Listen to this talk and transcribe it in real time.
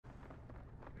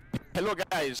Hello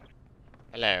guys.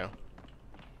 Hello.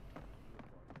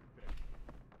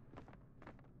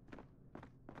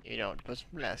 You don't put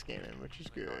some last game in, which is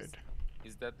good.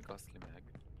 Is that ghastly mag?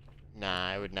 Nah,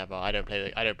 I would never. I don't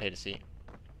play Deceit.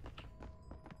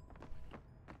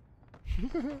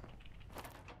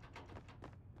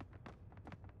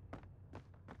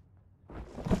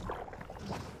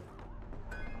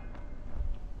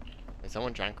 Is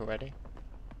someone drank already?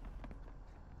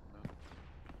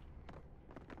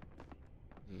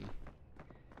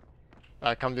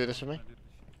 No. Come do this for me.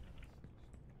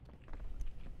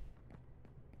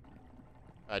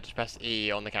 Just press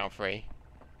E on the count of 3.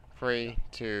 3,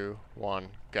 2, 1,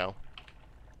 go.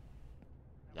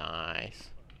 Nice.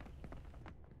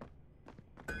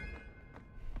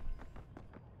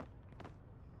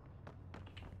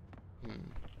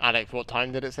 Alex, what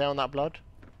time did it say on that blood?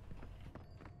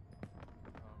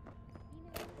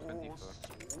 24.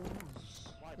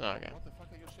 Oh, okay. What the fuck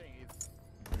are you saying?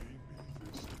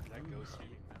 That goes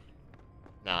sleeping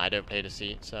now. Nah, I don't play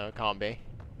Deceit, so it can't be.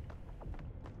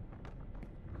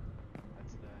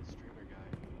 That's the streamer guy.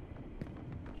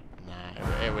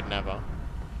 Nah, it would never.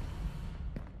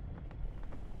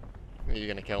 You're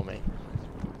gonna kill me.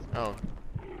 Oh.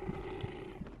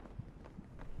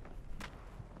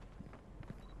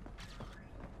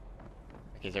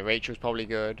 Okay, so Rachel's probably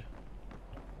good.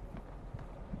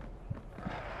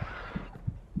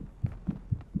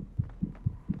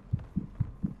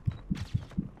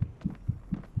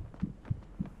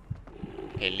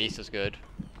 Okay, Lisa's good.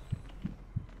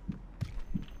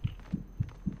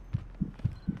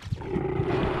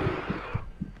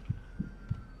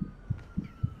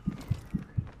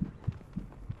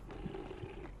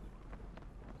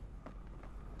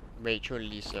 Rachel and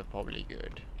Lisa probably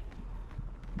good.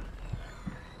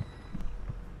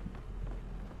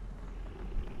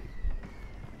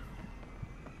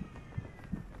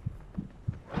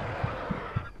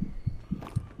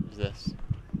 Who's this?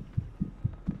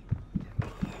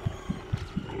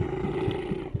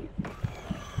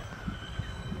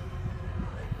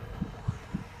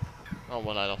 Oh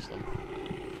well, I lost them.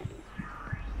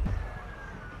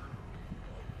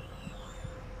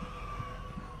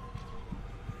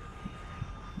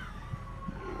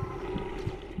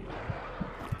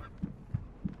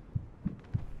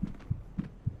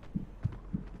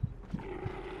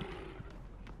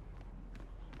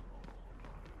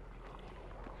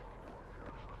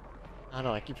 I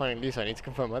know, I keep finding Lisa, I need to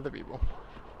confirm other people.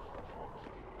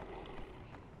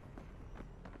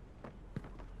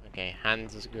 Okay,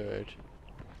 Hans is good.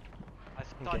 I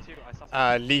saw Okay. two. I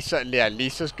saw. Lisa, yeah,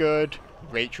 Lisa's good.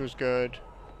 Rachel's good.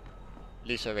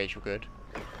 Lisa, Rachel good.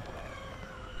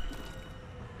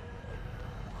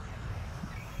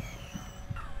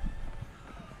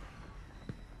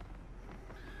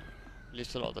 At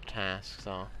least a lot of the tasks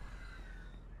are.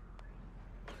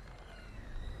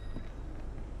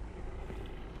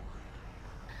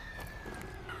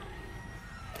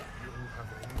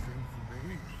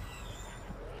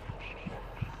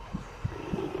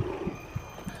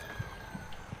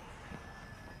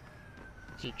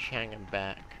 See Chang and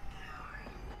back.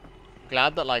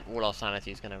 Glad that like all our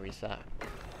sanity is gonna reset.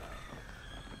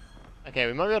 Okay,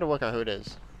 we might be able to work out who it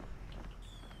is.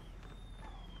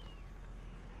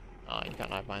 Oh, you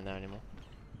can't hide behind there anymore.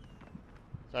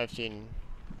 So I've seen.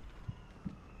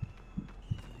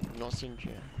 I've not seen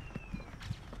Jia.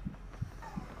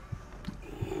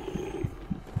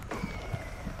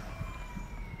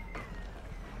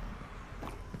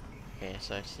 Okay,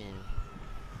 so I've seen.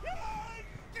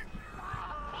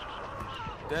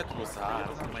 That was hard.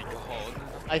 Oh my god.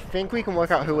 I think we can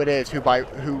work out who it is, who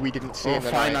we didn't see in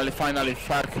the night. Finally,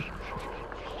 fuck.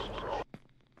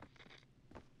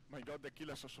 My god, the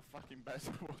killers are so fucking bad.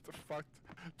 What the fuck?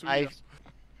 2 years.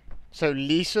 So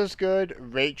Lisa's good,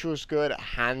 Rachel's good,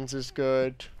 Hans is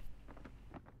good.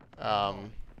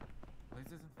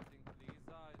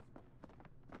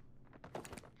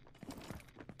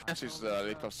 This is a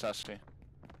little sassy.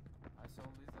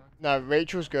 No,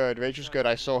 Rachel's good. Rachel's good.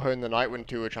 I saw her in the night when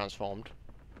 2 were transformed.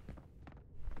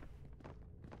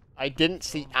 I didn't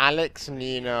see Alex,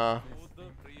 Nina,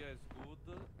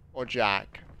 or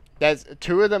Jack. There's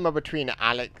 2 of them are between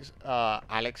Alex,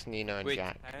 Nina, and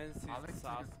Jack.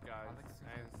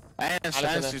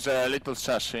 Hans is a little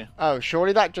sassy. Oh,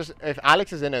 surely that just if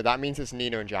Alex is in it, that means it's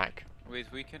Nina and Jack.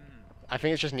 Wait, we can. I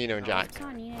think it's just Nina and Jack.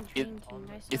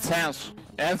 It sounds.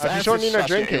 If you saw Nina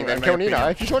drinking, then kill Nina.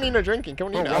 If you saw Nina drinking, kill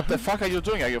Nina. Bro, what the fuck are you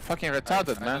doing? Are you fucking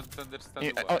retarded, man? I don't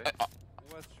understand why.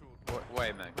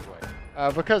 Why, Mac?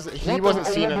 Because he What wasn't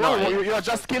the- seen at bro, night. You are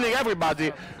just killing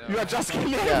everybody. You are just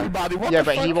killing everybody. What Yeah, the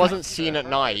but he fuck? wasn't seen at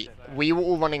night. We were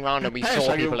all running around and we Hey, saw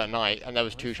shall you- people at night, and there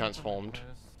was 2 transformed.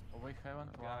 We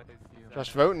haven't won.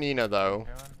 Just vote Nina though.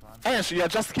 Ash, you are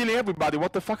just killing everybody.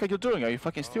 What the fuck are you doing? Are you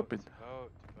fucking stupid?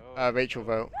 Rachel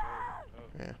vote.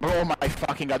 Oh my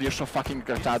fucking god, you're so fucking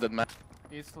retarded, man.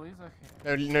 It's Lisa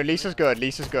here. No, Lisa's good.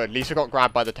 Lisa's good. Lisa got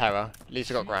grabbed by the terror.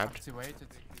 Lisa got grabbed.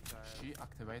 She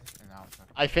activated an outer.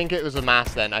 I think it was a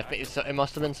mask then. I think it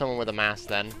must have been someone with a mask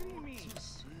then. Okay.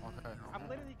 I'm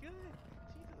literally good.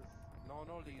 Jesus. No,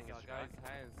 Lisa, guys,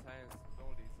 hands, no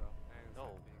Lisa, hands. No.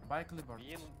 Bike Libert.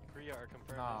 Me and Priya are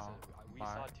confirmed. No. We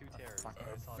saw 2 terrors. I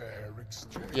saw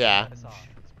it. Yeah. I saw it.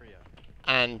 It's Priya.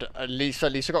 And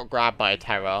Lisa got grabbed by a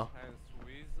terror. Hands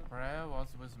with. Prayer was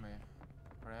with me.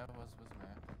 Prayer was with me.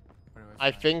 Prayer was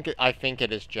I think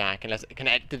it is Jack. Unless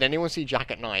did anyone see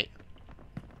Jack at night?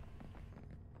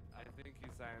 I think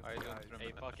he's hands. I don't guys. remember.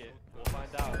 Hey, fuck it. We'll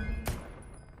find out.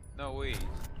 No way.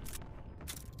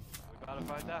 We gotta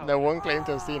find out. No one claimed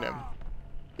to have seen him.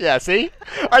 Yeah, see?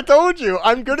 I told you,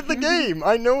 I'm good at the game.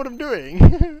 I know what I'm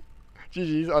doing.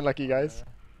 GG's, unlucky guys.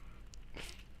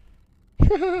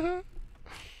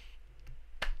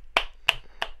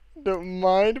 Don't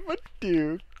mind if I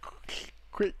do.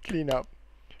 Quick cleanup.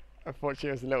 Unfortunately,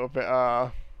 it was a little bit,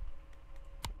 I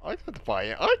accept the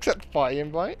party. I accept the party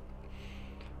invite.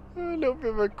 A little bit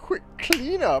of a quick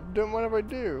cleanup. Don't mind if I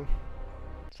do.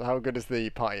 So how good is the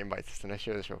party invite system? Let's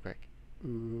show this real quick.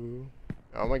 Ooh.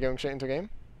 Oh, am I going straight into game?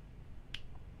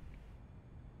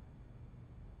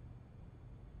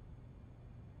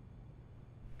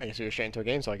 I guess we're straight into a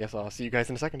game, so I guess I'll see you guys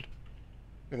in a second.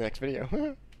 In the next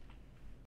video.